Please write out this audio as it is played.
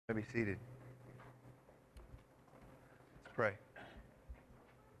Be seated. Let's pray.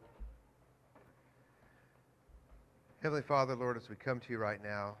 Heavenly Father, Lord, as we come to you right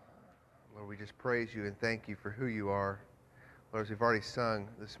now, Lord, we just praise you and thank you for who you are. Lord, as we've already sung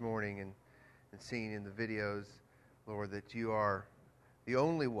this morning and seen in the videos, Lord, that you are the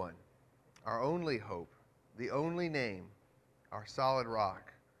only one, our only hope, the only name, our solid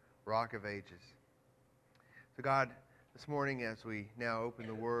rock, rock of ages. So God, this morning, as we now open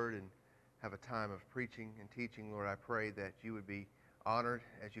the Word and have a time of preaching and teaching, Lord, I pray that you would be honored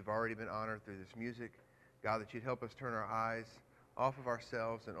as you've already been honored through this music. God, that you'd help us turn our eyes off of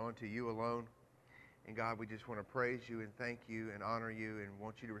ourselves and onto you alone. And God, we just want to praise you and thank you and honor you and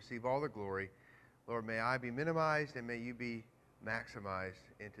want you to receive all the glory. Lord, may I be minimized and may you be maximized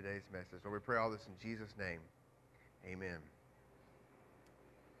in today's message. Lord, we pray all this in Jesus' name. Amen.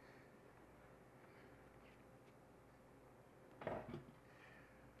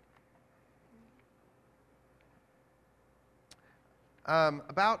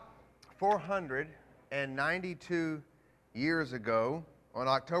 About 492 years ago, on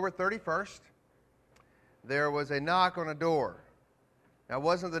October 31st, there was a knock on a door. Now, it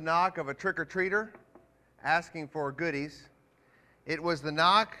wasn't the knock of a trick-or-treater asking for goodies. It was the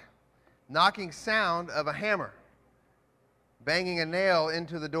knocking sound of a hammer, banging a nail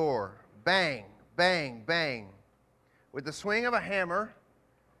into the door. Bang, bang, bang. With the swing of a hammer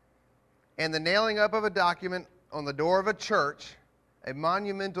and the nailing up of a document on the door of a church, a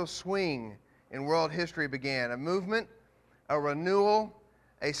monumental swing in world history began. A movement, a renewal,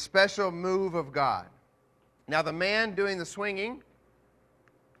 a special move of God. Now the man doing the swinging,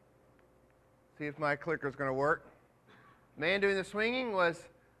 see if my clicker is going to work. The man doing the swinging was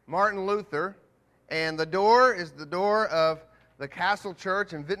Martin Luther, and the door is the door of the Castle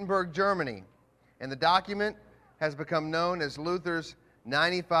Church in Wittenberg, Germany. And the document has become known as Luther's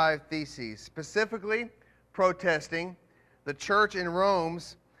 95 Theses, specifically protesting the church in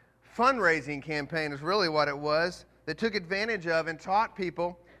Rome's fundraising campaign is really what it was, that took advantage of and taught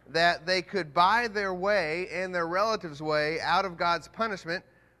people that they could buy their way and their relatives' way out of God's punishment,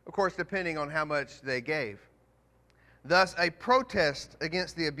 of course, depending on how much they gave. Thus, a protest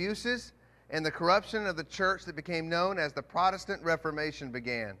against the abuses and the corruption of the church that became known as the Protestant Reformation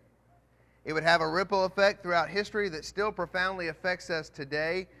began. It would have a ripple effect throughout history that still profoundly affects us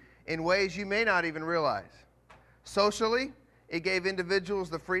today in ways you may not even realize. Socially, it gave individuals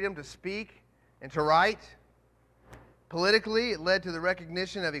the freedom to speak and to write. Politically, it led to the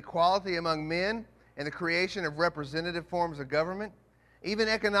recognition of equality among men and the creation of representative forms of government. Even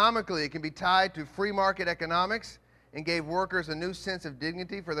economically, it can be tied to free market economics and gave workers a new sense of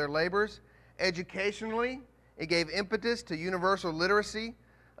dignity for their labors. Educationally, it gave impetus to universal literacy,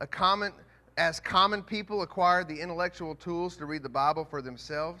 as common people acquired the intellectual tools to read the Bible for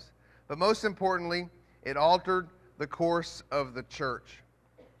themselves. But most importantly, it altered the course of the church.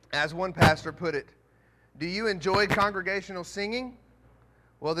 As one pastor put it, do you enjoy congregational singing?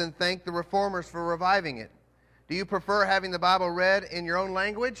 Well, then thank the Reformers for reviving it. Do you prefer having the Bible read in your own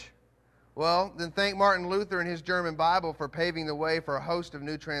language? Well, then thank Martin Luther and his German Bible for paving the way for a host of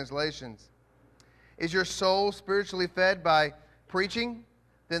new translations. Is your soul spiritually fed by preaching?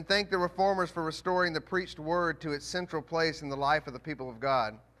 Then thank the Reformers for restoring the preached word to its central place in the life of the people of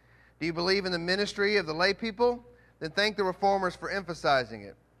God. Do you believe in the ministry of the lay people? Then thank the Reformers for emphasizing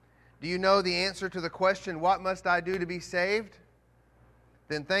it. Do you know the answer to the question, what must I do to be saved?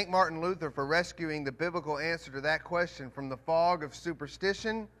 Then thank Martin Luther for rescuing the biblical answer to that question from the fog of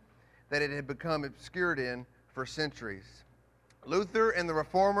superstition that it had become obscured in for centuries. Luther and the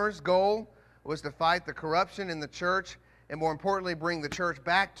Reformers' goal was to fight the corruption in the church and, more importantly, bring the church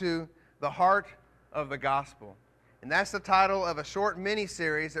back to the heart of the gospel. And that's the title of a short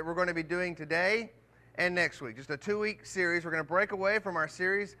mini-series that we're going to be doing today and next week. Just a 2-week series. We're going to break away from our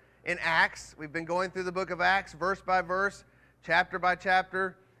series in Acts. We've been going through the book of Acts, verse by verse, chapter by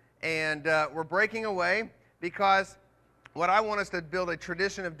chapter, and we're breaking away because what I want us to build a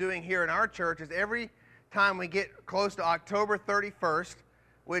tradition of doing here in our church is every time we get close to October 31st,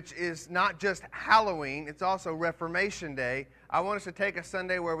 which is not just Halloween, it's also Reformation Day, I want us to take a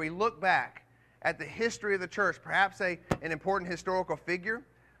Sunday where we look back at the history of the church, perhaps an important historical figure.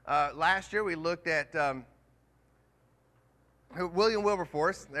 Last year we looked at William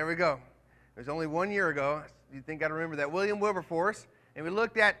Wilberforce. There we go. It was only 1 year ago. You'd think I'd remember that. William Wilberforce. And we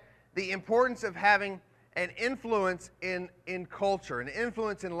looked at the importance of having an influence in culture, an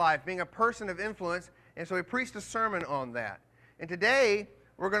influence in life, being a person of influence. And so we preached a sermon on that. And today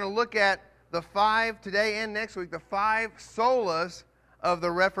we're going to look at today and next week, the 5 solas of the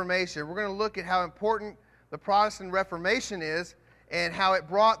Reformation. We're going to look at how important the Protestant Reformation is and how it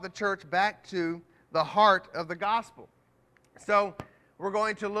brought the church back to the heart of the gospel. So we're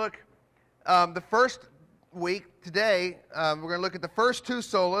going to look the first week today. We're going to look at the first two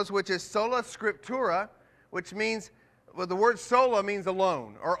solas, which is Sola Scriptura, which means, well, the word sola means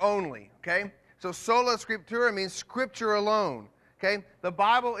alone or only, okay? So Sola Scriptura means Scripture alone, okay? The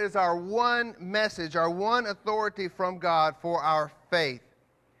Bible is our one message, our one authority from God for our faith.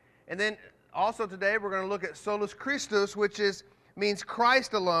 And then also today we're going to look at Solus Christus, which means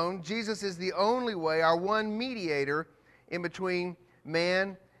Christ alone. Jesus is the only way, our one mediator in between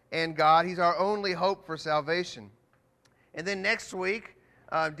man and God. He's our only hope for salvation. And then next week,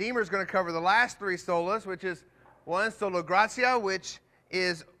 Deemer's going to cover the last three solas, which is one, sola gratia, which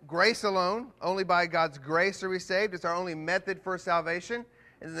is grace alone. Only by God's grace are we saved. It's our only method for salvation.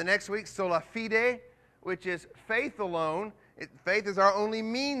 And then the next week, sola fide, which is faith alone. Faith is our only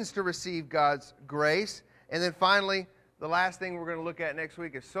means to receive God's grace. And then finally, the last thing we're going to look at next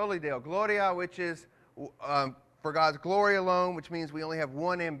week is soli deo gloria, which is for God's glory alone, which means we only have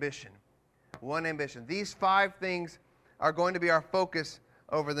one ambition. One ambition. These five things are going to be our focus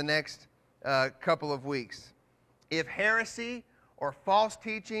over the next couple of weeks. If heresy or false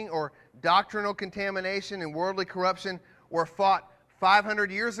teaching or doctrinal contamination and worldly corruption were fought 500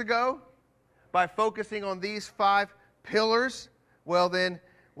 years ago by focusing on these five pillars, well then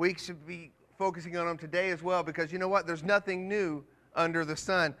we should be focusing on them today as well, because you know what? There's nothing new under the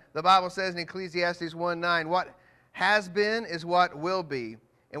sun. The Bible says in Ecclesiastes 1:9, what has been is what will be,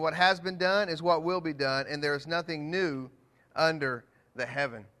 and what has been done is what will be done, and there is nothing new under the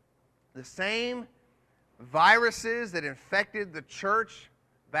heaven. The same viruses that infected the church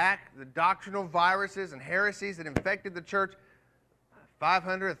back, the doctrinal viruses and heresies that infected the church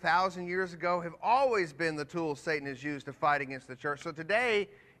 500, 1,000 years ago, have always been the tools Satan has used to fight against the church. So today,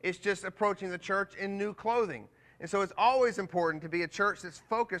 it's just approaching the church in new clothing. And so it's always important to be a church that's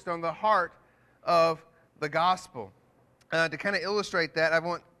focused on the heart of the gospel. To kind of illustrate that, I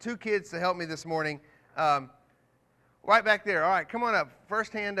want two kids to help me this morning. Right back there. All right, come on up.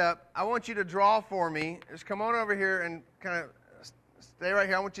 First hand up. I want you to draw for me. Just come on over here and kind of stay right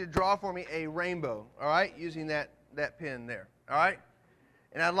here. I want you to draw for me a rainbow, all right, using that pen there, all right?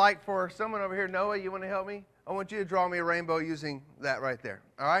 And I'd like for someone over here, Noah, you want to help me? I want you to draw me a rainbow using that right there,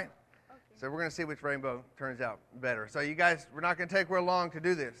 all right? Okay. So we're going to see which rainbow turns out better. So you guys, we're not going to take real long to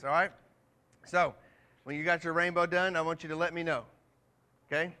do this, all right? So when you got your rainbow done, I want you to let me know,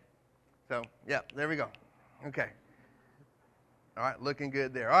 okay? So, yeah, there we go. Okay. All right, looking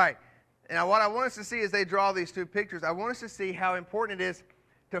good there. All right. Now, what I want us to see as they draw these two pictures, I want us to see how important it is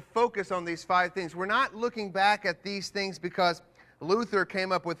to focus on these five things. We're not looking back at these things because Luther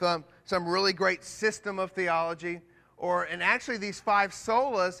came up with some really great system of theology, and actually these five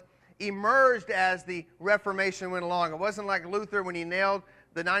solas emerged as the Reformation went along. It wasn't like Luther when he nailed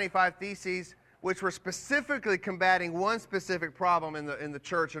the 95 Theses, which were specifically combating one specific problem in the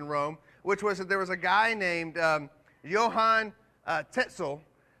church in Rome, which was that there was a guy named Johann Tetzel,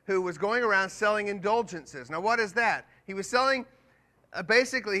 who was going around selling indulgences. Now, what is that? He was selling,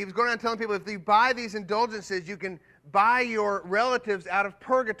 basically, he was going around telling people, if you buy these indulgences, you can buy your relatives out of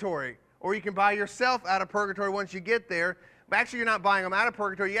purgatory, or you can buy yourself out of purgatory once you get there. But actually, you're not buying them out of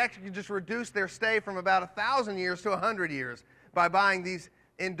purgatory. You actually can just reduce their stay from about 1,000 years to 100 years by buying these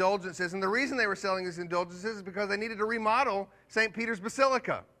indulgences. And the reason they were selling these indulgences is because they needed to remodel St. Peter's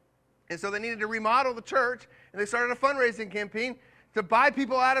Basilica. And so they needed to remodel the church, and they started a fundraising campaign to buy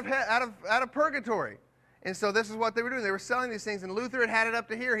people out of purgatory. And so this is what they were doing. They were selling these things, and Luther had it up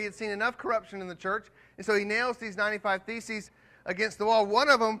to here. He had seen enough corruption in the church, and so he nails these 95 Theses against the wall. One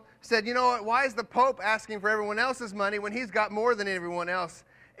of them said, you know what, why is the Pope asking for everyone else's money when he's got more than everyone else?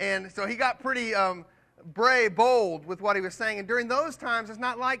 And so he got pretty bold with what he was saying. And during those times, it's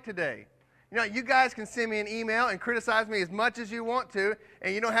not like today. You know, you guys can send me an email and criticize me as much as you want to,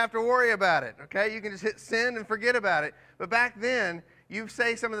 and you don't have to worry about it, okay? You can just hit send and forget about it. But back then, you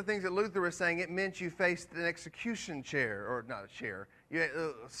say some of the things that Luther was saying, it meant you faced an execution chair, or not a chair,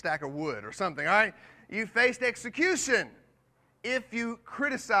 a stack of wood or something, all right? You faced execution if you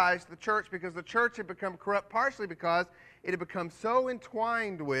criticized the church, because the church had become corrupt, partially because it had become so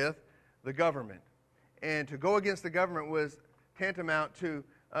entwined with the government. And to go against the government was tantamount to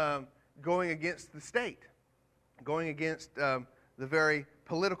going against the state, going against the very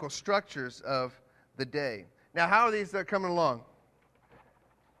political structures of the day. Now, how are these coming along?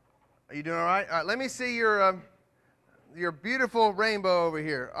 Are you doing all right? All right, let me see your beautiful rainbow over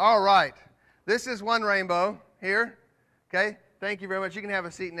here. All right. This is one rainbow here. Okay? Thank you very much. You can have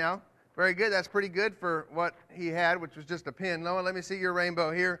a seat now. Very good. That's pretty good for what he had, which was just a pin. Noah, let me see your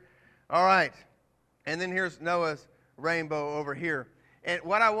rainbow here. All right. And then here's Noah's rainbow over here. And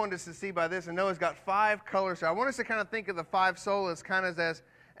what I wanted us to see by this, and Noah's got 5 colors. So I want us to kind of think of the 5 solas kind of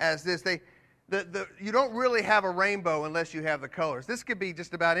as this. You don't really have a rainbow unless you have the colors. This could be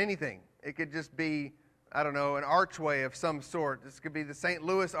just about anything. It could just be, I don't know, an archway of some sort. This could be the St.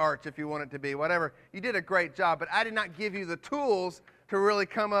 Louis Arch if you want it to be, whatever. You did a great job, but I did not give you the tools to really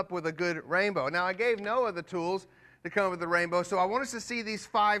come up with a good rainbow. Now, I gave Noah the tools to come up with the rainbow, so I want us to see these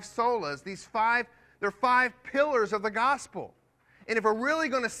 5 solas. They're 5 pillars of the gospel. And if we're really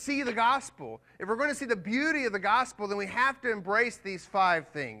going to see the gospel, if we're going to see the beauty of the gospel, then we have to embrace these 5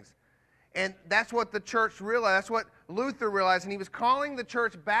 things. And that's what the church realized. That's what Luther realized. And he was calling the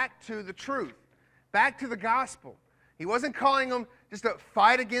church back to the truth, back to the gospel. He wasn't calling them just to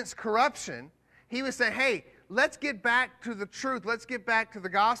fight against corruption. He was saying, hey, let's get back to the truth. Let's get back to the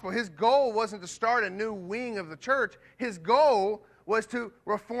gospel. His goal wasn't to start a new wing of the church. His goal was to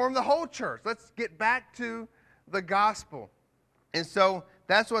reform the whole church. Let's get back to the gospel. And so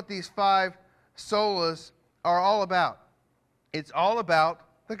that's what these 5 solas are all about. It's all about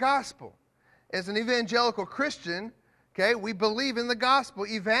the gospel. As an evangelical Christian, okay, we believe in the gospel.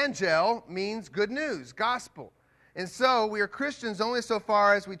 Evangel means good news, gospel. And so we are Christians only so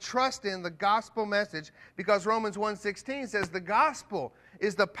far as we trust in the gospel message, because Romans 1:16 says the gospel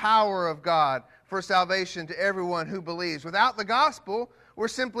is the power of God for salvation to everyone who believes. Without the gospel, we're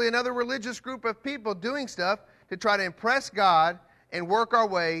simply another religious group of people doing stuff to try to impress God and work our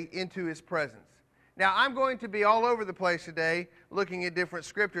way into His presence. Now, I'm going to be all over the place today looking at different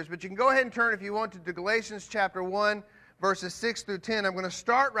scriptures, but you can go ahead and turn, if you want, to Galatians chapter 1, verses 6 through 10. I'm going to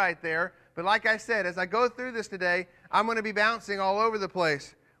start right there, but like I said, as I go through this today, I'm going to be bouncing all over the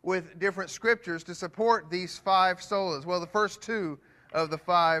place with different scriptures to support these 5 solas. Well, the first 2 of the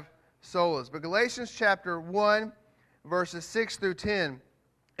 5 solas. But Galatians chapter 1, verses 6 through 10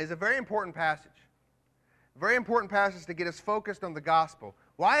 is a very important passage. Very important passage to get us focused on the gospel.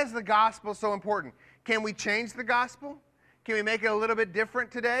 Why is the gospel so important? Can we change the gospel? Can we make it a little bit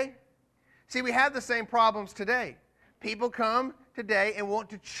different today? See, we have the same problems today. People come today and want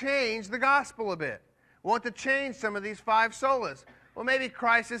to change the gospel a bit. Want to change some of these 5 solas. Well, maybe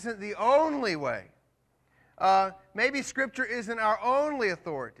Christ isn't the only way. Maybe Scripture isn't our only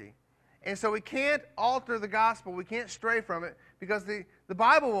authority. And so we can't alter the gospel. We can't stray from it because the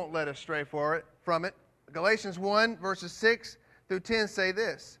Bible won't let us stray from it. Galatians 1, verses 6 through 10 say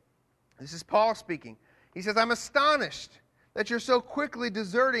this. This is Paul speaking. He says, I'm astonished that you're so quickly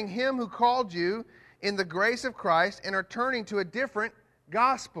deserting Him who called you in the grace of Christ and are turning to a different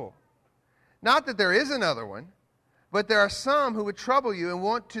gospel. Not that there is another one, but there are some who would trouble you and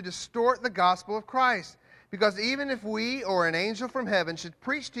want to distort the gospel of Christ. Because even if we or an angel from heaven should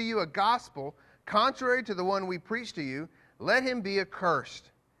preach to you a gospel contrary to the one we preach to you, let him be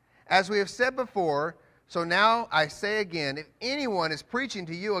accursed. As we have said before, so now I say again, if anyone is preaching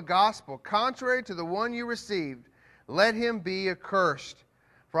to you a gospel contrary to the one you received, let him be accursed.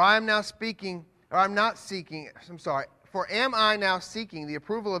 For am I now seeking the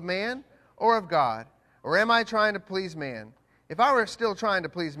approval of man or of God? Or am I trying to please man? If I were still trying to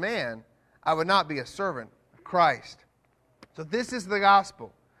please man, I would not be a servant of Christ. So this is the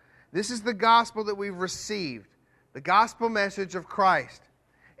gospel. This is the gospel that we've received. The gospel message of Christ.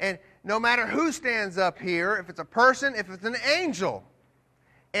 And no matter who stands up here, if it's a person, if it's an angel,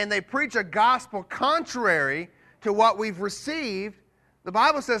 and they preach a gospel contrary to what we've received, the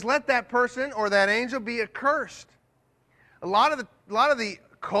Bible says, let that person or that angel be accursed. A lot of the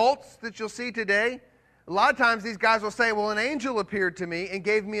cults that you'll see today, a lot of times these guys will say, well, an angel appeared to me and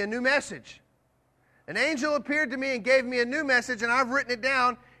gave me a new message. An angel appeared to me and gave me a new message, and I've written it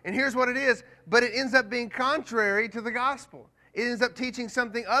down, and here's what it is. But it ends up being contrary to the gospel. It ends up teaching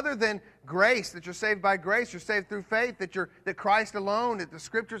something other than grace, that you're saved by grace, you're saved through faith, that Christ alone, that the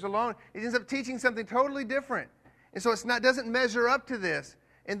Scriptures alone. It ends up teaching something totally different. And so it doesn't measure up to this,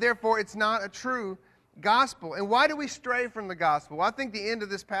 and therefore it's not a true gospel. And why do we stray from the gospel? Well, I think the end of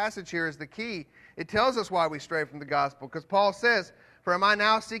this passage here is the key. It tells us why we stray from the gospel, because Paul says, for am I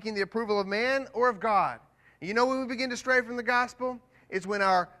now seeking the approval of man or of God? And you know when we begin to stray from the gospel? It's when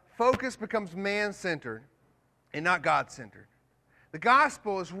our focus becomes man-centered and not God-centered. The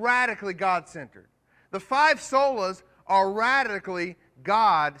gospel is radically God-centered. The 5 solas are radically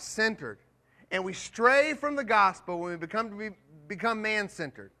God-centered. And we stray from the gospel when we become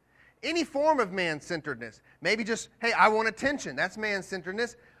man-centered. Any form of man-centeredness. Maybe just, hey, I want attention. That's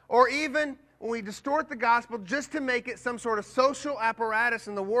man-centeredness. Or even when we distort the gospel just to make it some sort of social apparatus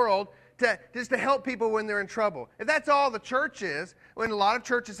in the world just to help people when they're in trouble. If that's all the church is, when a lot of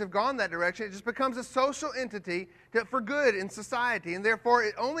churches have gone that direction, it just becomes a social entity for good in society. And therefore,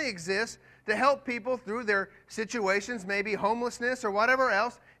 it only exists to help people through their situations, maybe homelessness or whatever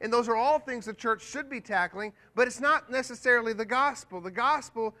else. And those are all things the church should be tackling, but it's not necessarily the gospel. The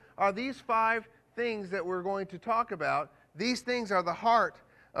gospel are these 5 things that we're going to talk about. These things are the heart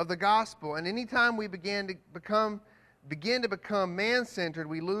of the gospel. And anytime we begin to become man-centered,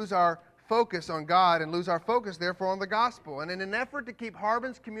 we lose our focus on God and lose our focus, therefore, on the gospel. And in an effort to keep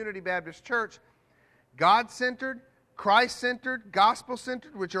Harbin's Community Baptist Church God-centered, Christ-centered,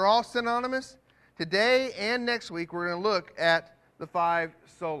 gospel-centered, which are all synonymous, today and next week we're going to look at the 5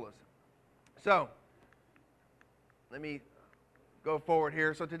 solas. So, let me go forward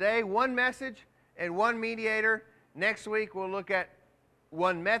here. So today, 1 message and 1 mediator. Next week we'll look at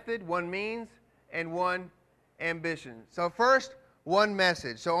 1 method, 1 means, and 1 ambition. So first, 1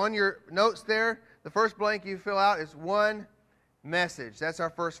 message. So on your notes there, the first blank you fill out is 1 message. That's our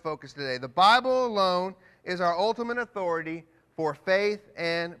first focus today. The Bible alone is our ultimate authority for faith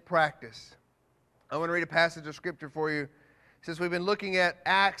and practice. I want to read a passage of Scripture for you. Since we've been looking at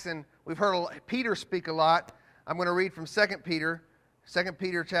Acts and we've heard Peter speak a lot, I'm going to read from 2 Peter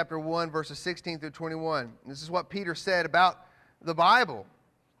chapter 1, verses 16 through 21. And this is what Peter said about the Bible.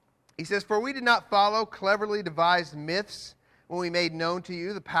 He says, "For we did not follow cleverly devised myths when we made known to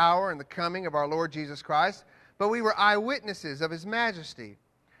you the power and the coming of our Lord Jesus Christ, but we were eyewitnesses of His majesty.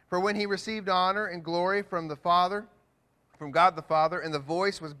 For when He received honor and glory from God the Father, and the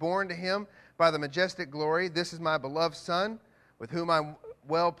voice was borne to Him by the majestic glory, 'This is my beloved Son, with whom I'm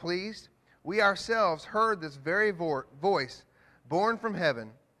well pleased,' we ourselves heard this very voice born from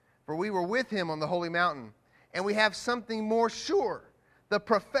heaven, for we were with Him on the holy mountain. And we have something more sure, the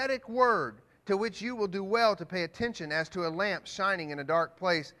prophetic word, to which you will do well to pay attention as to a lamp shining in a dark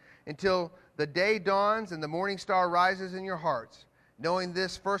place until the day dawns and the morning star rises in your hearts. Knowing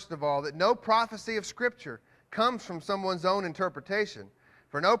this, first of all, that no prophecy of Scripture comes from someone's own interpretation.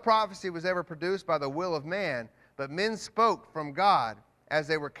 For no prophecy was ever produced by the will of man, but men spoke from God as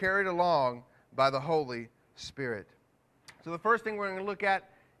they were carried along by the Holy Spirit." So the first thing we're going to look at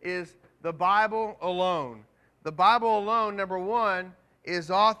is the Bible alone. The Bible alone, number 1, is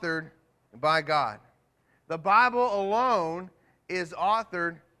authored by God. The Bible alone is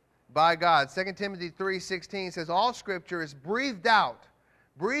authored by God. 2 Timothy 3:16 says, "All Scripture is breathed out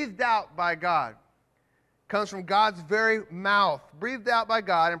by God." Comes from God's very mouth, breathed out by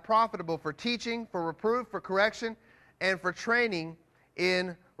God, and profitable for teaching, for reproof, for correction, and for training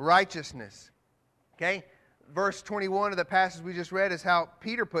in righteousness. Okay? Verse 21 of the passage we just read is how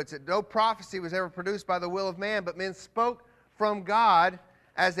Peter puts it. No prophecy was ever produced by the will of man, but men spoke from God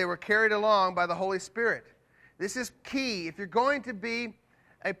as they were carried along by the Holy Spirit. This is key. If you're going to be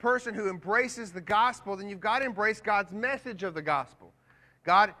a person who embraces the gospel, then you've got to embrace God's message of the gospel.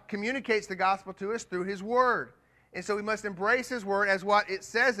 God communicates the gospel to us through His Word. And so we must embrace His Word as what it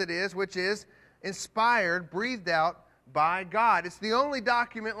says it is, which is inspired, breathed out by God. It's the only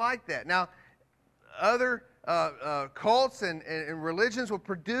document like that. Now, other cults and religions will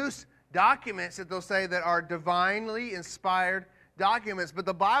produce documents that they'll say that are divinely inspired documents, but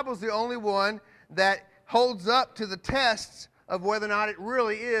the Bible's the only one that holds up to the tests of whether or not it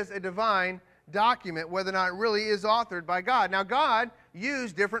really is a divine document, whether or not it really is authored by God. Now, God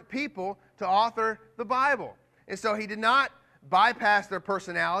used different people to author the Bible. And so He did not bypass their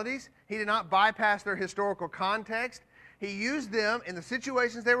personalities. He did not bypass their historical context. He used them in the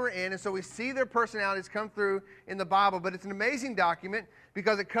situations they were in, and so we see their personalities come through in the Bible. But it's an amazing document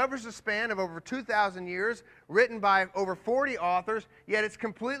because it covers a span of over 2,000 years, written by over 40 authors, yet it's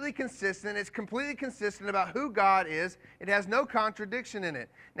completely consistent. It's completely consistent about who God is. It has no contradiction in it.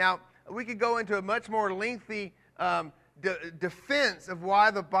 Now, we could go into a much more lengthy defense of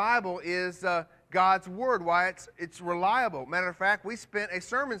why the Bible is God's Word, why it's reliable. Matter of fact, we spent a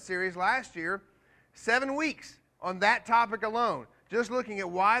sermon series last year, 7 weeks, on that topic alone, just looking at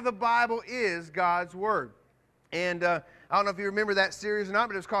why the Bible is God's Word. And I don't know if you remember that series or not,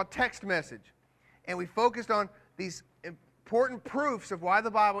 but it was called Text Message. And we focused on these important proofs of why the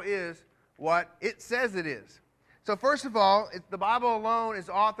Bible is what it says it is. So first of all, the Bible alone is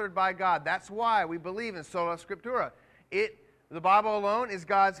authored by God. That's why we believe in Sola Scriptura. The Bible alone is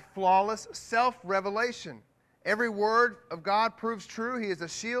God's flawless self-revelation. Every word of God proves true. He is a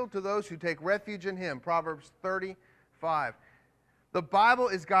shield to those who take refuge in Him. Proverbs 30:5. The Bible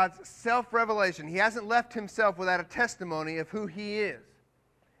is God's self-revelation. He hasn't left Himself without a testimony of who He is.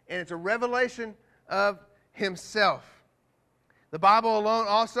 And it's a revelation of Himself. The Bible alone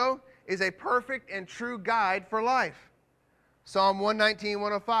also is a perfect and true guide for life. Psalm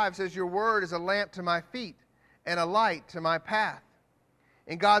 119:105 says, "Your word is a lamp to my feet and a light to my path."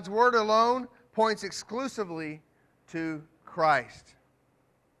 And God's Word alone points exclusively to Christ.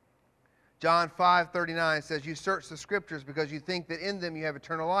 John 5:39 says, "You search the Scriptures because you think that in them you have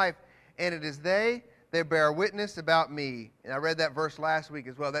eternal life, and it is they bear witness about me." And I read that verse last week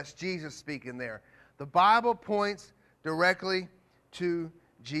as well. That's Jesus speaking there. The Bible points directly to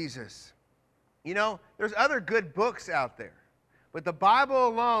Jesus. You know, there's other good books out there, but the Bible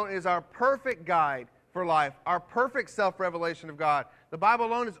alone is our perfect guide for life, our perfect self-revelation of God. The Bible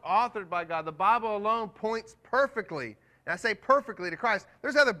alone is authored by God. The Bible alone points perfectly, and I say perfectly, to Christ.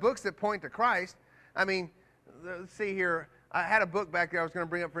 There's other books that point to Christ. I mean, let's see here. I had a book back there I was going to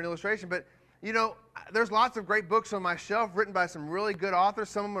bring up for an illustration, but, you know, there's lots of great books on my shelf written by some really good authors.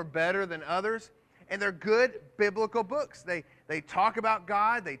 Some of them are better than others, and they're good biblical books. They talk about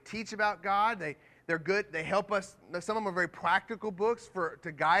God. They teach about God. They're good. They help us. Some of them are very practical books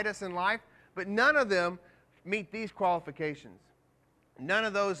to guide us in life, but none of them meet these qualifications. None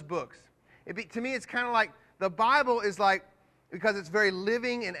of those books. To me, it's kind of like the Bible is like, because it's very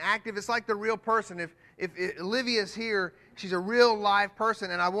living and active, it's like the real person. If Olivia's here, she's a real live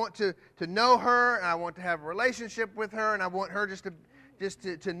person, and I want to know her, and I want to have a relationship with her, and I want her just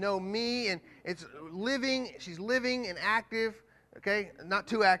to know me, and it's living. She's living and active. Okay, not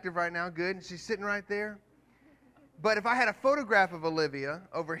too active right now. Good. She's sitting right there. But if I had a photograph of Olivia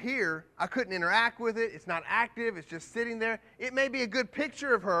over here, I couldn't interact with it. It's not active. It's just sitting there. It may be a good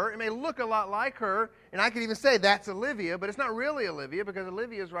picture of her. It may look a lot like her, and I could even say that's Olivia, but it's not really Olivia because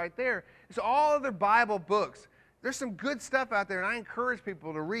Olivia is right there. It's all other Bible books. There's some good stuff out there, and I encourage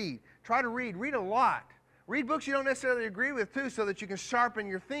people to read. Try to read. Read a lot. Read books you don't necessarily agree with, too, so that you can sharpen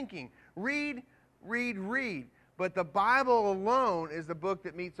your thinking. Read, read, read. But the Bible alone is the book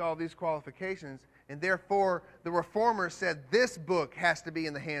that meets all these qualifications, and therefore the Reformers said this book has to be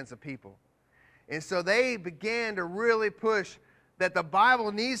in the hands of people. And so they began to really push that the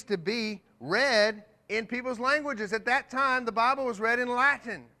Bible needs to be read in people's languages. At that time, the Bible was read in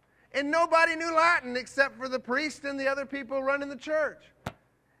Latin, and nobody knew Latin except for the priest and the other people running the church.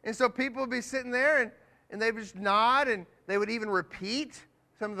 And so people would be sitting there, and they would just nod, and they would even repeat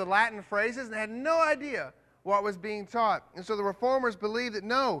some of the Latin phrases, and they had no idea what was being taught. And so the Reformers believed that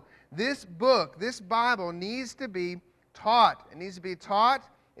no, this book, this Bible needs to be taught. It needs to be taught,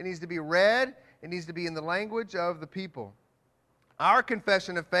 it needs to be read, it needs to be in the language of the people. Our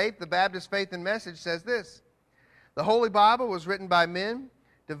confession of faith, the Baptist Faith and Message, says this: the Holy Bible was written by men,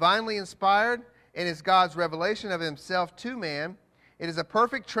 divinely inspired, and is God's revelation of himself to man. It is a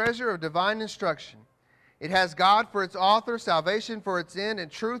perfect treasure of divine instruction. It has God for its author, salvation for its end,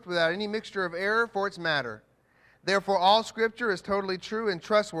 and truth without any mixture of error for its matter. Therefore, all Scripture is totally true and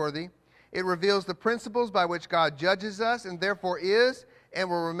trustworthy. It reveals the principles by which God judges us, and therefore is and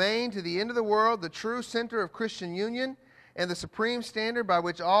will remain to the end of the world the true center of Christian union and the supreme standard by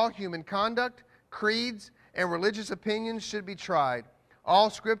which all human conduct, creeds, and religious opinions should be tried.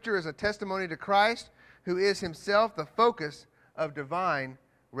 All Scripture is a testimony to Christ, who is himself the focus of divine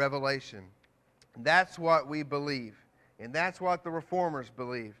revelation. That's what we believe, and that's what the Reformers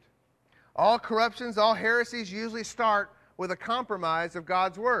believed. All corruptions, all heresies usually start with a compromise of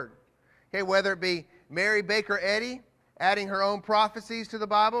God's Word. Okay, whether it be Mary Baker Eddy adding her own prophecies to the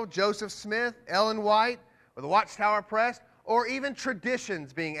Bible, Joseph Smith, Ellen White, or the Watchtower Press, or even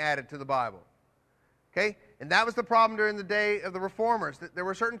traditions being added to the Bible. Okay, and that was the problem during the day of the Reformers, that there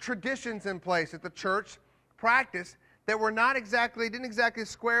were certain traditions in place that the church practiced that were didn't exactly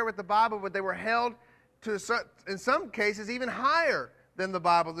square with the Bible, but they were held to, in some cases, even higher than the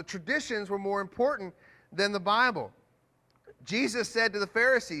Bible. The traditions were more important than the Bible. Jesus said to the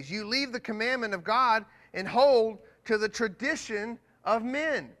Pharisees, "You leave the commandment of God and hold to the tradition of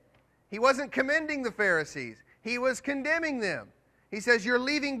men." He wasn't commending the Pharisees. He was condemning them. He says, you're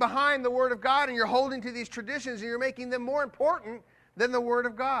leaving behind the Word of God and you're holding to these traditions and you're making them more important than the Word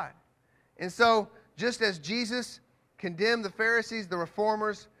of God. And so, just as Jesus condemned the Pharisees, the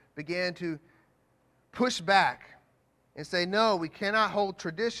Reformers began to push back and say, no, we cannot hold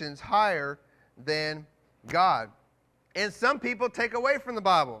traditions higher than God. And some people take away from the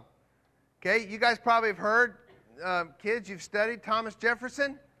Bible. Okay, you guys probably have heard, kids, you've studied Thomas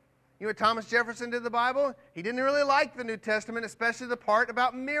Jefferson. You know what Thomas Jefferson did to the Bible? He didn't really like the New Testament, especially the part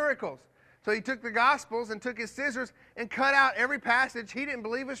about miracles. So he took the Gospels and took his scissors and cut out every passage he didn't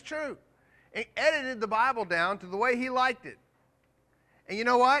believe was true. And edited the Bible down to the way he liked it. And you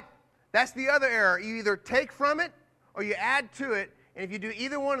know what? That's the other error. You either take from it or you add to it. And if you do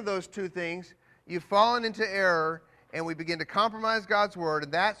either one of those two things, you've fallen into error and we begin to compromise God's Word.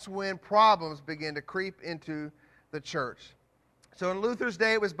 And that's when problems begin to creep into the church. So in Luther's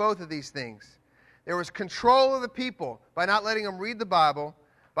day, it was both of these things. There was control of the people by not letting them read the Bible,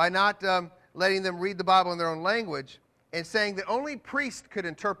 by not letting them read the Bible in their own language. and saying that only priests could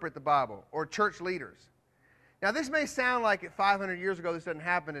interpret the Bible, or church leaders. Now, this may sound like it 500 years ago. This doesn't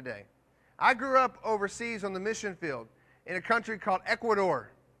happen today. I grew up overseas on the mission field in a country called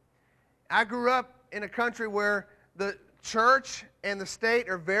Ecuador. I grew up in a country where the church and the state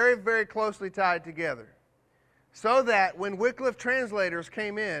are very, very closely tied together. So that when Wycliffe translators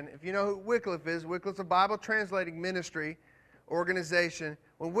came in, if you know who Wycliffe is, Wycliffe's a Bible translating ministry organization.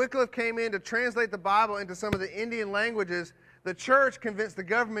 When Wycliffe came in to translate the Bible into some of the Indian languages, the church convinced the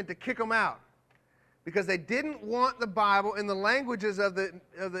government to kick them out, because they didn't want the Bible in the languages of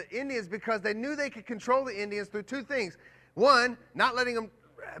the Indians, because they knew they could control the Indians through two things. One, not letting them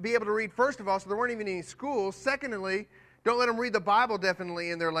be able to read, first of all, so there weren't even any schools. Secondly, don't let them read the Bible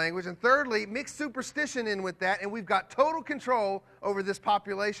definitely in their language. And thirdly, mix superstition in with that, and we've got total control over this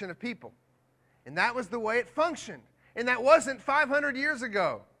population of people. And that was the way it functioned. And that wasn't 500 years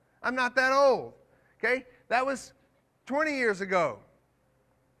ago. I'm not that old. Okay? That was 20 years ago.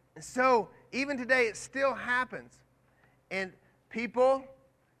 And so, even today, it still happens. And people,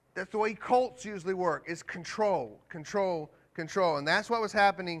 that's the way cults usually work, is control, control, control. And that's what was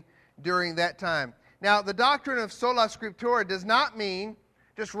happening during that time. Now, the doctrine of Sola Scriptura does not mean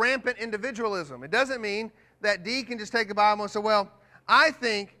just rampant individualism. It doesn't mean that D can just take the Bible and say, well, I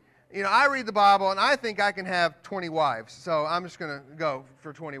think, I read the Bible and I think I can have 20 wives, so I'm just going to go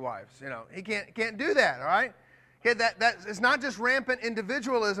for 20 wives. He can't do that, all right? Okay, it's not just rampant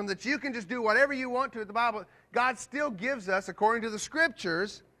individualism that you can just do whatever you want to with the Bible. God still gives us, according to the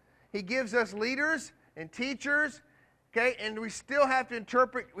Scriptures, He gives us leaders and teachers, okay, and we still have to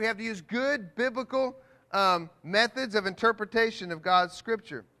interpret. We have to use good biblical methods of interpretation of God's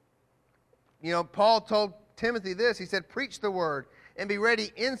Scripture. Paul told Timothy this. He said, preach the word and be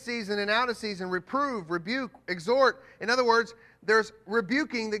ready in season and out of season, reprove, rebuke, exhort. In other words, there's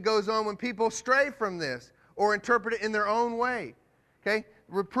rebuking that goes on when people stray from this or interpret it in their own way. Okay?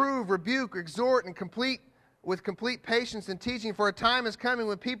 Reprove, rebuke, exhort, and with complete patience and teaching. For a time is coming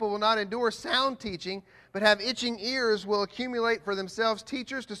when people will not endure sound teaching, but have itching ears, will accumulate for themselves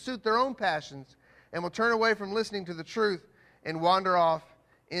teachers to suit their own passions, and will turn away from listening to the truth and wander off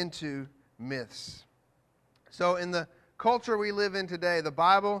into myths. So in the culture we live in today, the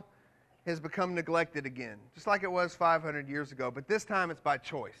Bible has become neglected again, just like it was 500 years ago, but this time it's by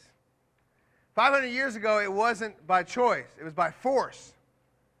choice. 500 years ago, it wasn't by choice. It was by force.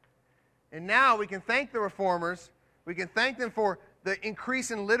 And now we can thank the reformers. We can thank them for the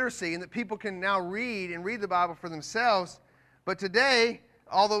increase in literacy and that people can now read the Bible for themselves. But today,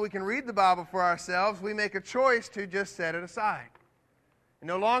 although we can read the Bible for ourselves, we make a choice to just set it aside. And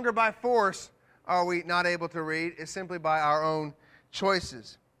no longer by force are we not able to read. It's simply by our own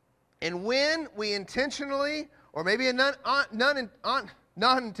choices. And when we intentionally, or maybe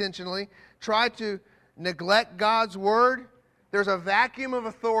non-intentionally, try to neglect God's Word, there's a vacuum of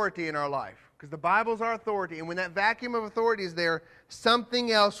authority in our life, because the Bible's our authority. And when that vacuum of authority is there,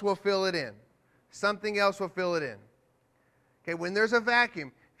 something else will fill it in. Something else will fill it in. Okay, when there's a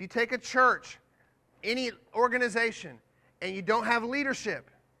vacuum, if you take a church, any organization, and you don't have leadership,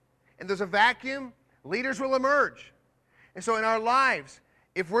 and there's a vacuum, leaders will emerge. And so in our lives,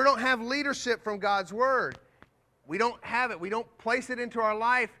 if we don't have leadership from God's Word, we don't have it, we don't place it into our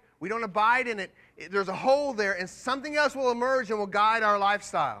life, we don't abide in it, there's a hole there, and something else will emerge and will guide our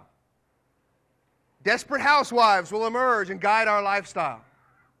lifestyle. Desperate housewives will emerge and guide our lifestyle.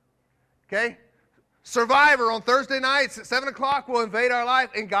 Okay? Survivor on Thursday nights at 7 o'clock will invade our life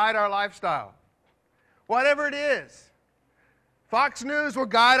and guide our lifestyle. Whatever it is. Fox News will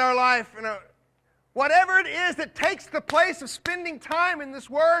guide our life. Whatever it is that takes the place of spending time in this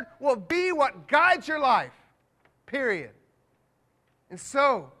Word will be what guides your life. Period. And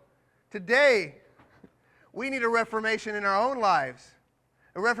so, today, we need a reformation in our own lives.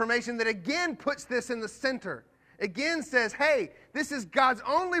 A reformation that again puts this in the center. Again says, hey, this is God's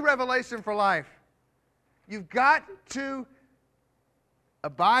only revelation for life. You've got to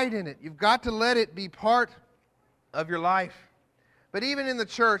abide in it. You've got to let it be part of your life. But even in the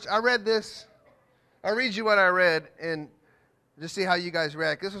church, I read this. I'll read you what I read and just see how you guys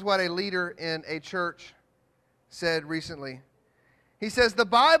react. This is what a leader in a church said recently. He says, the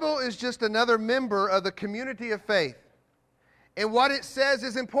Bible is just another member of the community of faith. And what it says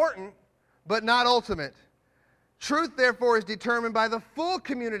is important, but not ultimate. Truth, therefore, is determined by the full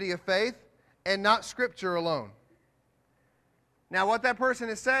community of faith and not Scripture alone. Now, what that person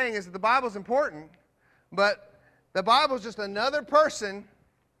is saying is that the Bible is important, but the Bible is just another person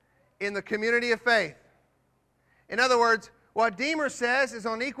in the community of faith. In other words, what Deemer says is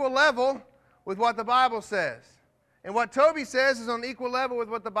on equal level with what the Bible says. And what Toby says is on equal level with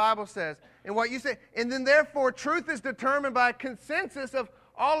what the Bible says. And what you say. And then therefore, truth is determined by a consensus of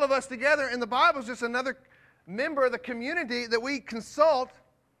all of us together. And the Bible is just another member of the community that we consult.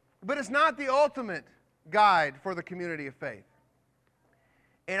 But it's not the ultimate guide for the community of faith.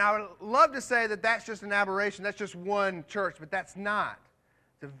 And I would love to say that that's just an aberration. That's just one church. But that's not.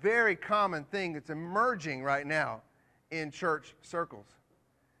 It's a very common thing that's emerging right now in church circles.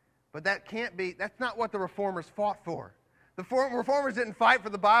 But that can't be, that's not what the Reformers fought for. The Reformers didn't fight for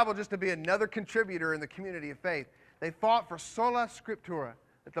the Bible just to be another contributor in the community of faith. They fought for Sola Scriptura,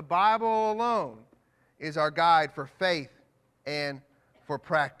 that the Bible alone is our guide for faith and for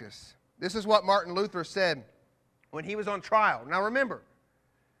practice. This is what Martin Luther said when he was on trial. Now remember,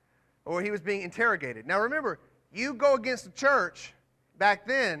 or he was being interrogated. Now remember, you go against the church back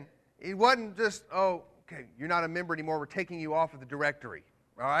then, it wasn't just, oh, okay, you're not a member anymore, we're taking you off of the directory.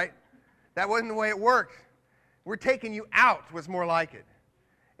 All right? That wasn't the way it worked. We're taking you out was more like it.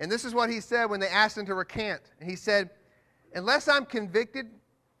 And this is what he said when they asked him to recant. And he said, unless I'm convicted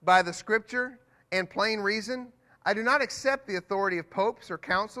by the Scripture and plain reason, I do not accept the authority of popes or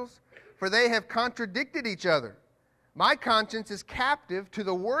councils, for they have contradicted each other. My conscience is captive to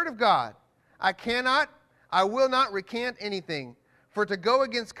the Word of God. I will not recant anything, for to go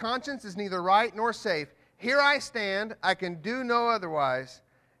against conscience is neither right nor safe. Here I stand, I can do no otherwise.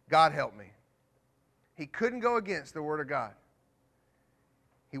 God help me. He couldn't go against the Word of God.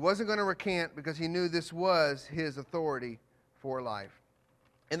 He wasn't going to recant because he knew this was his authority for life.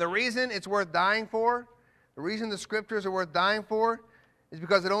 And the reason it's worth dying for, the reason the Scriptures are worth dying for, is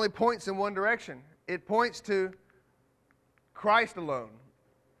because it only points in one direction. It points to Christ alone.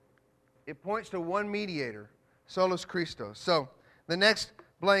 It points to one mediator, Solus Christus. So the next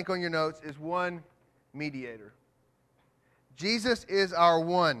blank on your notes is one mediator. Jesus is our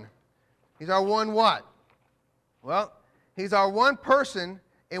one. He's our one what? Well, he's our one person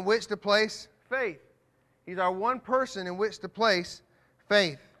in which to place faith. He's our one person in which to place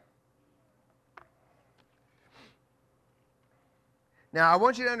faith. Now, I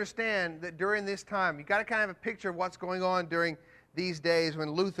want you to understand that during this time, you've got to kind of have a picture of what's going on during these days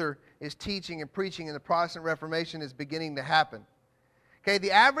when Luther is teaching and preaching and the Protestant Reformation is beginning to happen. Okay,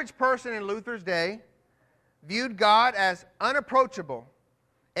 the average person in Luther's day viewed God as unapproachable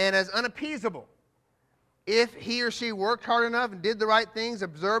and as unappeasable. If he or she worked hard enough and did the right things,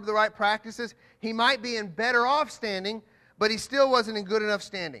 observed the right practices, he might be in better off standing, but he still wasn't in good enough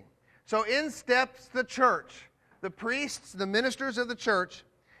standing. So in steps the church, the priests, the ministers of the church.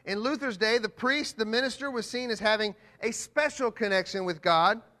 In Luther's day, the priest, the minister, was seen as having a special connection with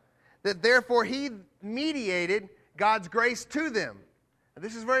God, that therefore he mediated God's grace to them. And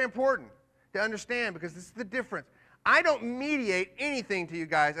this is very important to understand because this is the difference. I don't mediate anything to you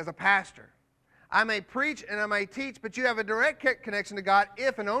guys as a pastor. I may preach and I may teach, but you have a direct connection to God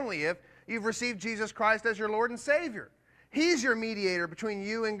if and only if you've received Jesus Christ as your Lord and Savior. He's your mediator between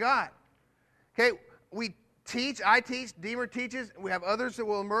you and God. Okay, we teach, I teach, Deemer teaches, we have others that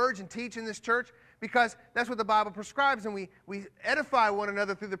will emerge and teach in this church because that's what the Bible prescribes, and we edify one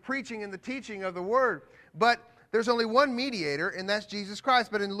another through the preaching and the teaching of the Word. But there's only one mediator, and that's Jesus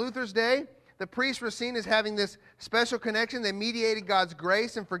Christ. But in Luther's day, the priests were seen as having this special connection. They mediated God's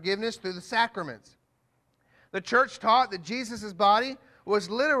grace and forgiveness through the sacraments. The church taught that Jesus' body was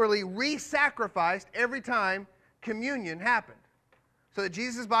literally re-sacrificed every time communion happened. So that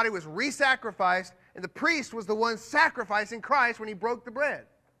Jesus' body was re-sacrificed, and the priest was the one sacrificing Christ when he broke the bread.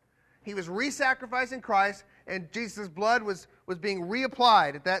 He was re-sacrificing Christ, and Jesus' blood was being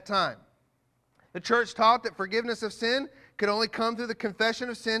reapplied at that time. The church taught that forgiveness of sin could only come through the confession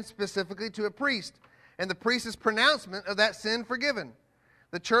of sin specifically to a priest, and the priest's pronouncement of that sin forgiven.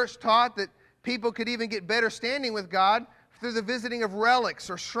 The church taught that people could even get better standing with God through the visiting of relics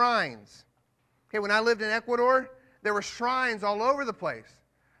or shrines. Okay, when I lived in Ecuador, there were shrines all over the place.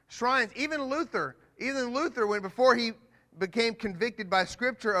 Shrines. Even Luther, when before he became convicted by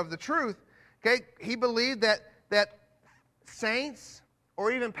Scripture of the truth, okay, he believed that saints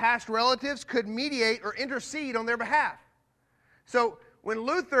or even past relatives could mediate or intercede on their behalf. So when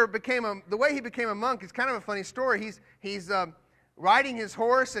Luther the way he became a monk is kind of a funny story. He's riding his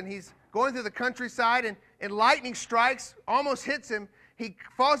horse and he's going through the countryside and lightning strikes, almost hits him. He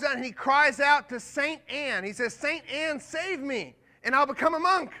falls down and he cries out to Saint Anne. He says, "Saint Anne, save me, and I'll become a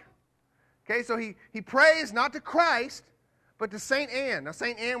monk." Okay, so he prays not to Christ, but to Saint Anne. Now,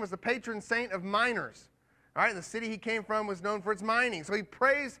 Saint Anne was the patron saint of miners. All right, and the city he came from was known for its mining. So he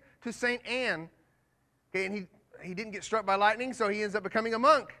prays to Saint Anne, okay, and he didn't get struck by lightning, so he ends up becoming a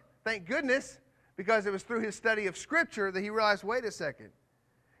monk. Thank goodness, because it was through his study of Scripture that he realized, wait a second.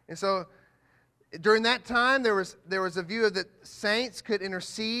 And so During that time, there was a view that saints could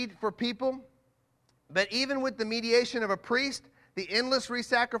intercede for people. But even with the mediation of a priest, the endless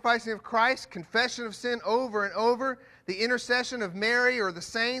re-sacrificing of Christ, confession of sin over and over, the intercession of Mary or the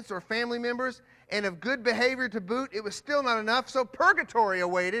saints or family members, and of good behavior to boot, it was still not enough. So purgatory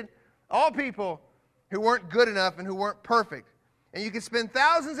awaited all people who weren't good enough and who weren't perfect. And you could spend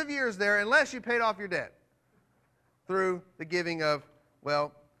thousands of years there unless you paid off your debt through the giving of,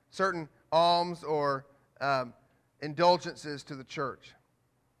 well, certain alms or indulgences to the church.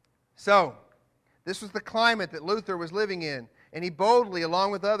 So, this was the climate that Luther was living in. And he boldly,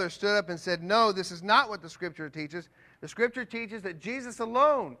 along with others, stood up and said, no, this is not what the Scripture teaches. The Scripture teaches that Jesus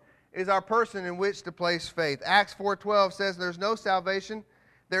alone is our person in which to place faith. Acts 4:12 says, there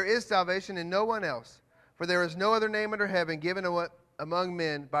is salvation in no one else, for there is no other name under heaven given among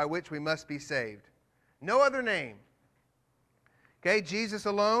men by which we must be saved. No other name. Okay, Jesus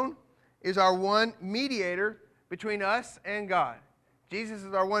alone is our one mediator between us and God. Jesus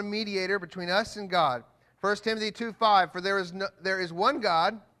is our one mediator between us and God. 1 Timothy 2:5, for there is one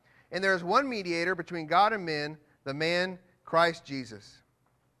God, and there is one mediator between God and men, the man Christ Jesus.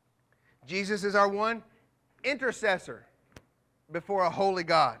 Jesus is our one intercessor before a holy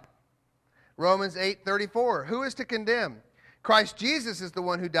God. Romans 8:34, who is to condemn? Christ Jesus is the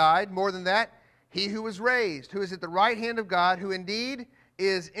one who died. More than that, he who was raised, who is at the right hand of God, who indeed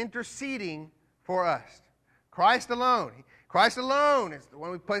is interceding for us. Christ alone. Christ alone is the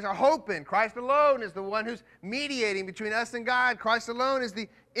one we place our hope in. Christ alone is the one who's mediating between us and God. Christ alone is the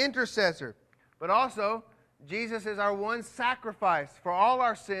intercessor. But also, Jesus is our one sacrifice for all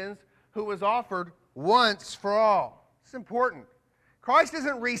our sins, who was offered once for all. It's important. Christ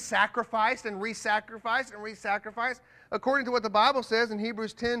isn't re-sacrificed and re-sacrificed and re-sacrificed. According to what the Bible says in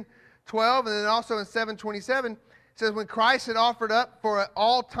Hebrews 10:12 and then also in 7:27, it says, when Christ had offered up for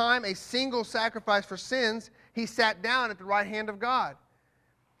all time a single sacrifice for sins, he sat down at the right hand of God.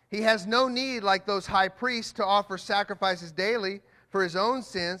 He has no need, like those high priests, to offer sacrifices daily for his own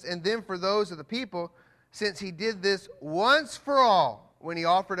sins and then for those of the people, since he did this once for all when he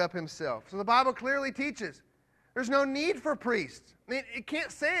offered up himself. So the Bible clearly teaches there's no need for priests. I mean, it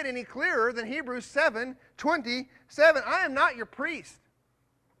can't say it any clearer than Hebrews 7:27. I am not your priest.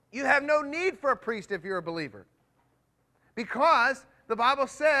 You have no need for a priest if you're a believer. Because the Bible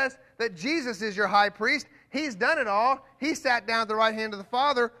says that Jesus is your high priest. He's done it all. He sat down at the right hand of the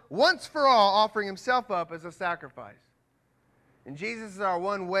Father once for all, offering himself up as a sacrifice. And Jesus is our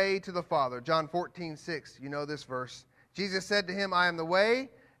one way to the Father. John 14:6, you know this verse. Jesus said to him, I am the way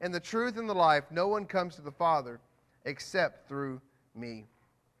and the truth and the life. No one comes to the Father except through me.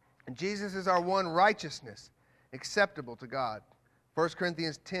 And Jesus is our one righteousness, acceptable to God. 1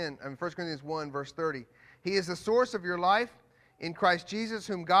 Corinthians 1, verse 30. He is the source of your life in Christ Jesus,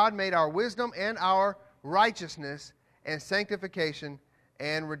 whom God made our wisdom and our righteousness and sanctification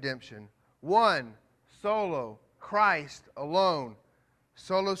and redemption. One, solo, Christ alone.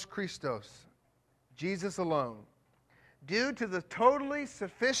 Solus Christus, Jesus alone. Due to the totally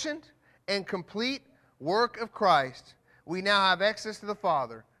sufficient and complete work of Christ, we now have access to the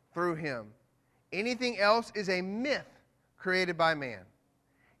Father through him. Anything else is a myth created by man.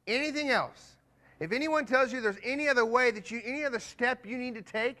 Anything else. If anyone tells you there's any other way any other step you need to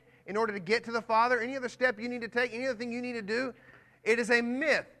take in order to get to the Father, any other step you need to take, any other thing you need to do, it is a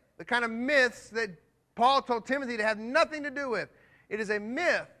myth. The kind of myths that Paul told Timothy to have nothing to do with. It is a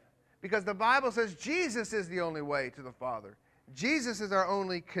myth because the Bible says Jesus is the only way to the Father. Jesus is our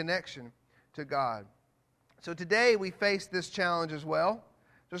only connection to God. So today we face this challenge as well,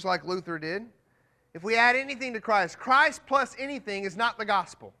 just like Luther did. If we add anything to Christ, Christ plus anything is not the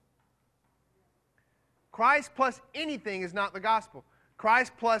gospel. Christ plus anything is not the gospel.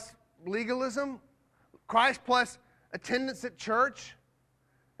 Christ plus legalism, Christ plus attendance at church.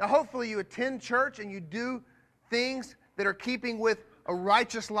 Now hopefully you attend church and you do things that are keeping with a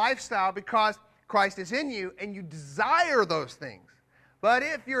righteous lifestyle because Christ is in you and you desire those things. But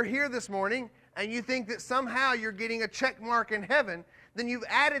if you're here this morning and you think that somehow you're getting a check mark in heaven, then you've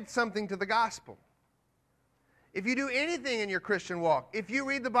added something to the gospel. If you do anything in your Christian walk, if you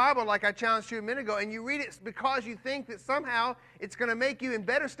read the Bible like I challenged you a minute ago, and you read it because you think that somehow it's going to make you in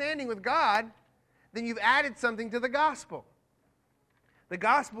better standing with God, then you've added something to the gospel. The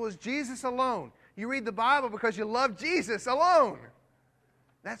gospel is Jesus alone. You read the Bible because you love Jesus alone.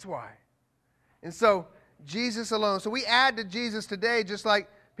 That's why. And so, Jesus alone. So we add to Jesus today just like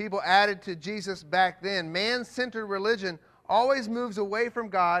people added to Jesus back then. Man-centered religion always moves away from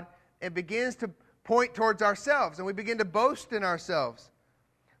God and begins to point towards ourselves, and we begin to boast in ourselves.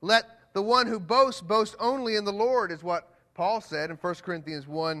 Let the one who boasts boast only in the Lord, is what Paul said in 1 Corinthians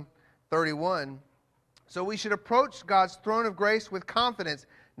 1, 31. So we should approach God's throne of grace with confidence,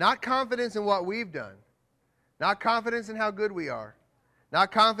 not confidence in what we've done, not confidence in how good we are,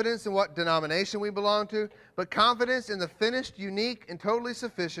 not confidence in what denomination we belong to, but confidence in the finished, unique, and totally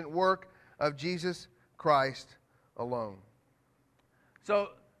sufficient work of Jesus Christ alone. So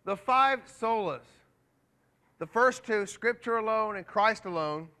the five solas, the first two, Scripture alone and Christ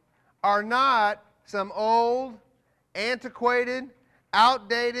alone, are not some old, antiquated,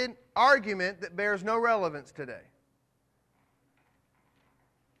 outdated argument that bears no relevance today.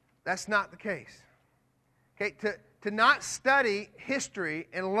 That's not the case. Okay, to not study history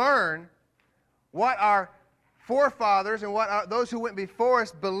and learn what our forefathers and what those who went before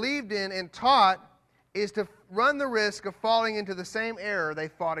us believed in and taught is to run the risk of falling into the same error they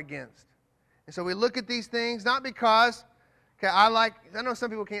fought against. And so we look at these things not because, okay, I know some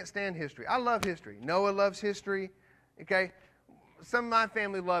people can't stand history. I love history. Noah loves history. Okay, some of my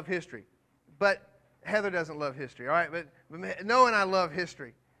family love history, but Heather doesn't love history. All right, but Noah and I love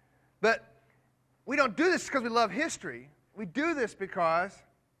history. But we don't do this because we love history. We do this because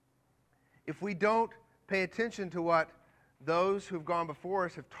if we don't pay attention to what those who've gone before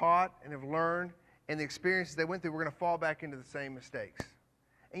us have taught and have learned and the experiences they went through, we're going to fall back into the same mistakes.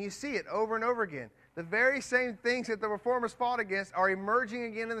 And you see it over and over again. The very same things that the Reformers fought against are emerging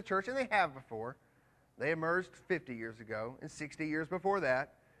again in the church, and they have before. They emerged 50 years ago, and 60 years before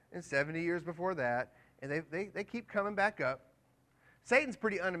that, and 70 years before that, and they keep coming back up. Satan's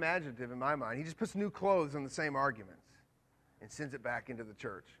pretty unimaginative in my mind. He just puts new clothes on the same arguments and sends it back into the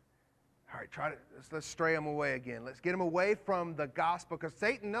church. All right, let's stray them away again. Let's get them away from the gospel, because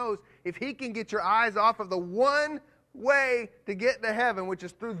Satan knows if he can get your eyes off of the one way to get to heaven, which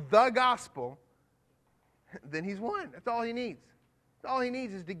is through the gospel, then he's won. That's all he needs. All he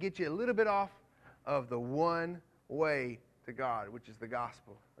needs is to get you a little bit off of the one way to God, which is the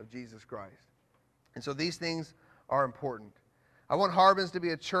gospel of Jesus Christ. And so these things are important. I want Harbins to be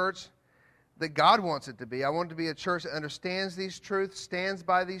a church that God wants it to be. I want it to be a church that understands these truths, stands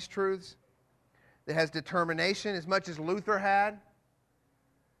by these truths, that has determination as much as Luther had.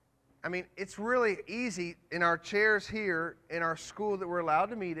 I mean, it's really easy in our chairs here in our school that we're allowed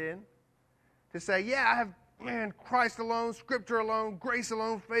to meet in to say, yeah, I have, Christ alone, Scripture alone, grace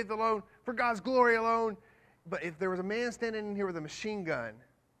alone, faith alone, for God's glory alone. But if there was a man standing in here with a machine gun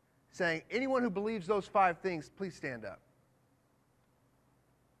saying, anyone who believes those five things, please stand up,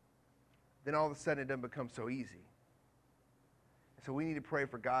 then all of a sudden it doesn't become so easy. So we need to pray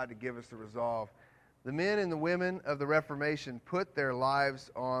for God to give us the resolve. The men and the women of the Reformation put their lives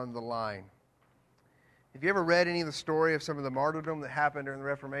on the line. Have you ever read any of the story of some of the martyrdom that happened during the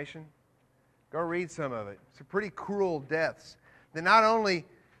Reformation? Go read some of it. Some pretty cruel deaths that not only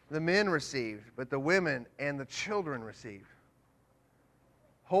the men received, but the women and the children received.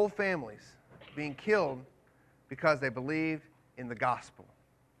 Whole families being killed because they believed in the gospel.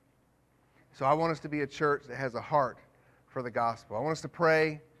 So I want us to be a church that has a heart for the gospel. I want us to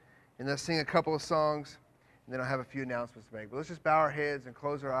pray and let's sing a couple of songs, and then I'll have a few announcements to make. But let's just bow our heads and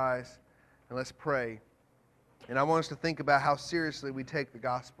close our eyes, and let's pray. And I want us to think about how seriously we take the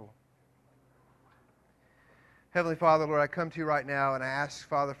gospel. Heavenly Father, Lord, I come to you right now, and I ask,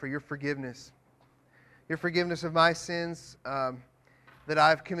 Father, for your forgiveness of my sins that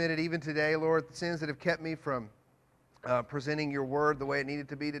I've committed even today, Lord, the sins that have kept me from presenting your word the way it needed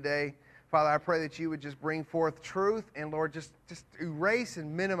to be today. Father, I pray that you would just bring forth truth and, Lord, just erase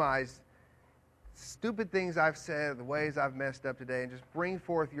and minimize stupid things I've said, the ways I've messed up today, and just bring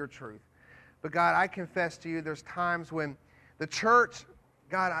forth your truth. But, God, I confess to you there's times when the church,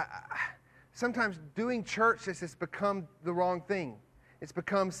 God, sometimes doing church has become the wrong thing. It's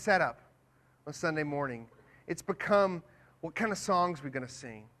become setup on Sunday morning. It's become what kind of songs we're going to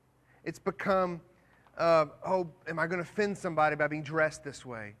sing. It's become, am I going to offend somebody by being dressed this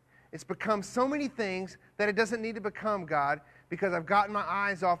way? It's become so many things that it doesn't need to become, God, because I've gotten my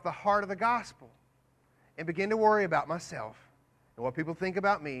eyes off the heart of the gospel and begin to worry about myself and what people think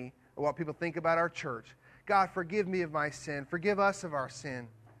about me or what people think about our church. God, forgive me of my sin. Forgive us of our sin.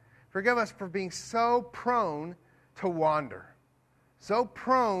 Forgive us for being so prone to wander, so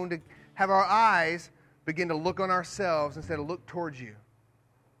prone to have our eyes begin to look on ourselves instead of look towards you.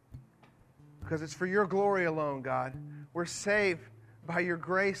 Because it's for your glory alone, God. We're saved by your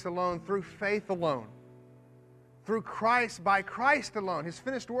grace alone, through faith alone, through Christ, by Christ alone, his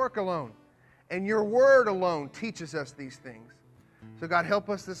finished work alone, and your word alone teaches us these things. So God, help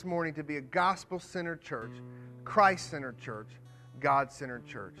us this morning to be a gospel-centered church, Christ-centered church, God-centered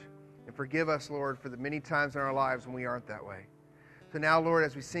church. And forgive us, Lord, for the many times in our lives when we aren't that way. So now, Lord,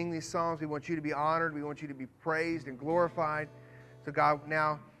 as we sing these songs, we want you to be honored, we want you to be praised and glorified. So God,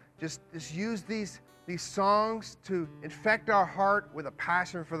 now, just use these songs to infect our heart with a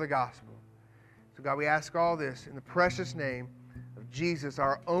passion for the gospel. So God, we ask all this in the precious name of Jesus,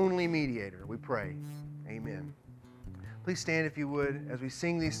 our only mediator, we pray. Amen. Please stand if you would as we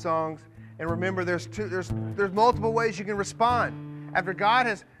sing these songs. And remember, there's multiple ways you can respond. After God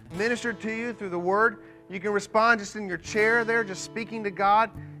has ministered to you through the Word, you can respond just in your chair there, just speaking to God.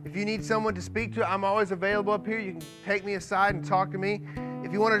 If you need someone to speak to, I'm always available up here. You can take me aside and talk to me.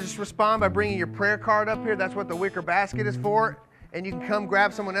 If you want to just respond by bringing your prayer card up here, that's what the wicker basket is for. And you can come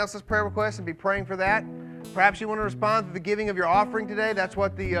grab someone else's prayer request and be praying for that. Perhaps you want to respond to the giving of your offering today. That's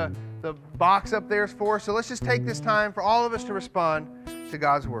what the box up there is for. So let's just take this time for all of us to respond to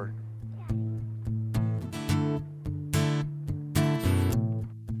God's Word.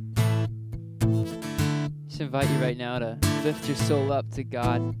 I invite you right now to lift your soul up to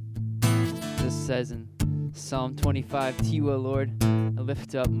God. This says in Psalm 25, "To you, O Lord, I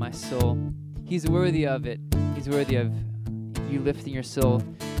lift up my soul." He's worthy of it. He's worthy of you lifting your soul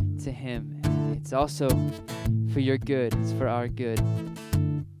to Him. It's also for your good. It's for our good.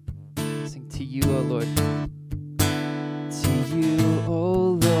 Sing to you, O Lord. To you,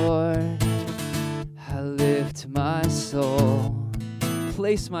 O Lord, I lift my soul.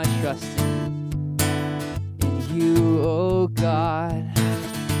 Place my trust in you, O God.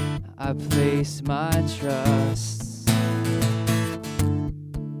 I place my trust.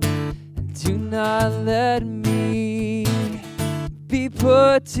 And do not let me be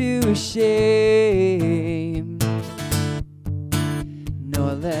put to shame,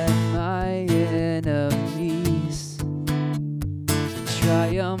 nor let my enemies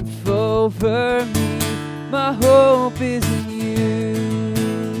triumph over me. My hope is in you.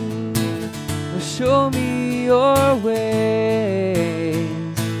 Show me your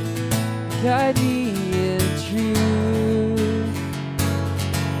ways, guide me in truth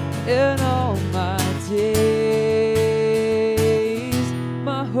in all my days.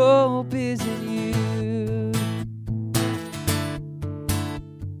 My hope is in you.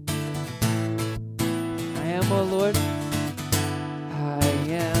 I am, O Lord. I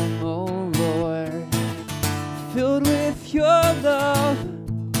am, O Lord, filled with your love.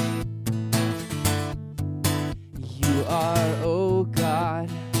 You are, O God,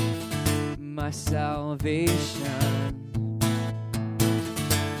 my salvation.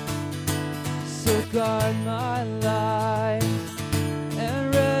 So guard my life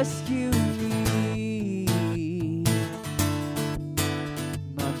and rescue me.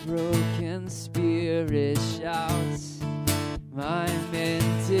 My broken spirit shouts, my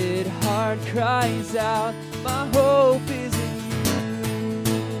mended heart cries out. My hope is in you.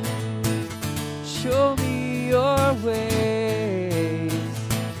 Show me your ways,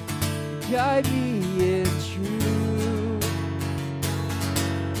 guide me in truth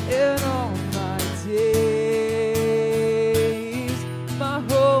in all my days. My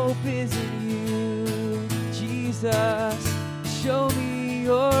hope is in you, Jesus. Show me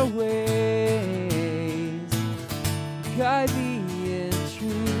your ways, guide me in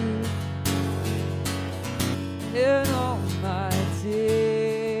truth in all my days.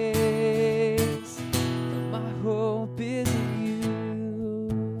 Hope is in you.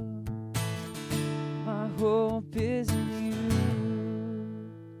 My hope is in you.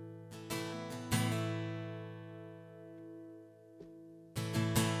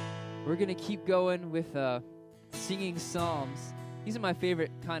 We're going to keep going with singing psalms. These are my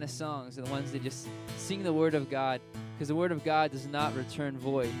favorite kind of songs, the ones that just sing the Word of God, because the Word of God does not return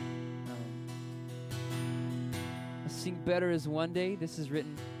void. Let's sing Better Is One Day. This is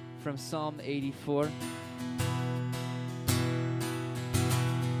written from Psalm 84.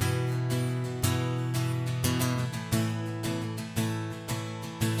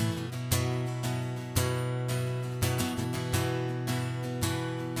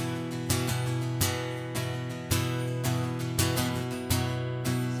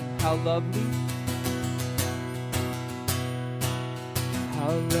 How lovely,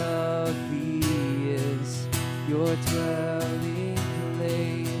 how lovely is your dwelling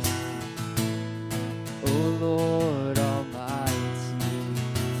place, O Lord Almighty.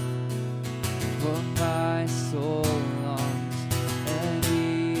 For my soul longs and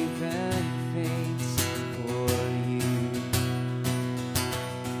even faints for you.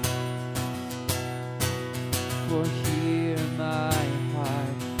 For here my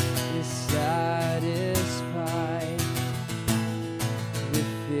heart is satisfied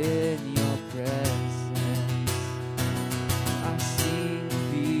within your presence. I sing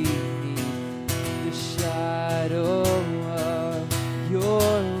beneath the shadow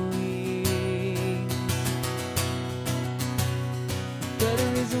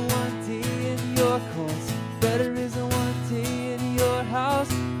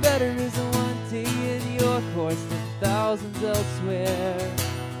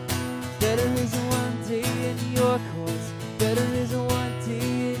is one day in your courts. Better is one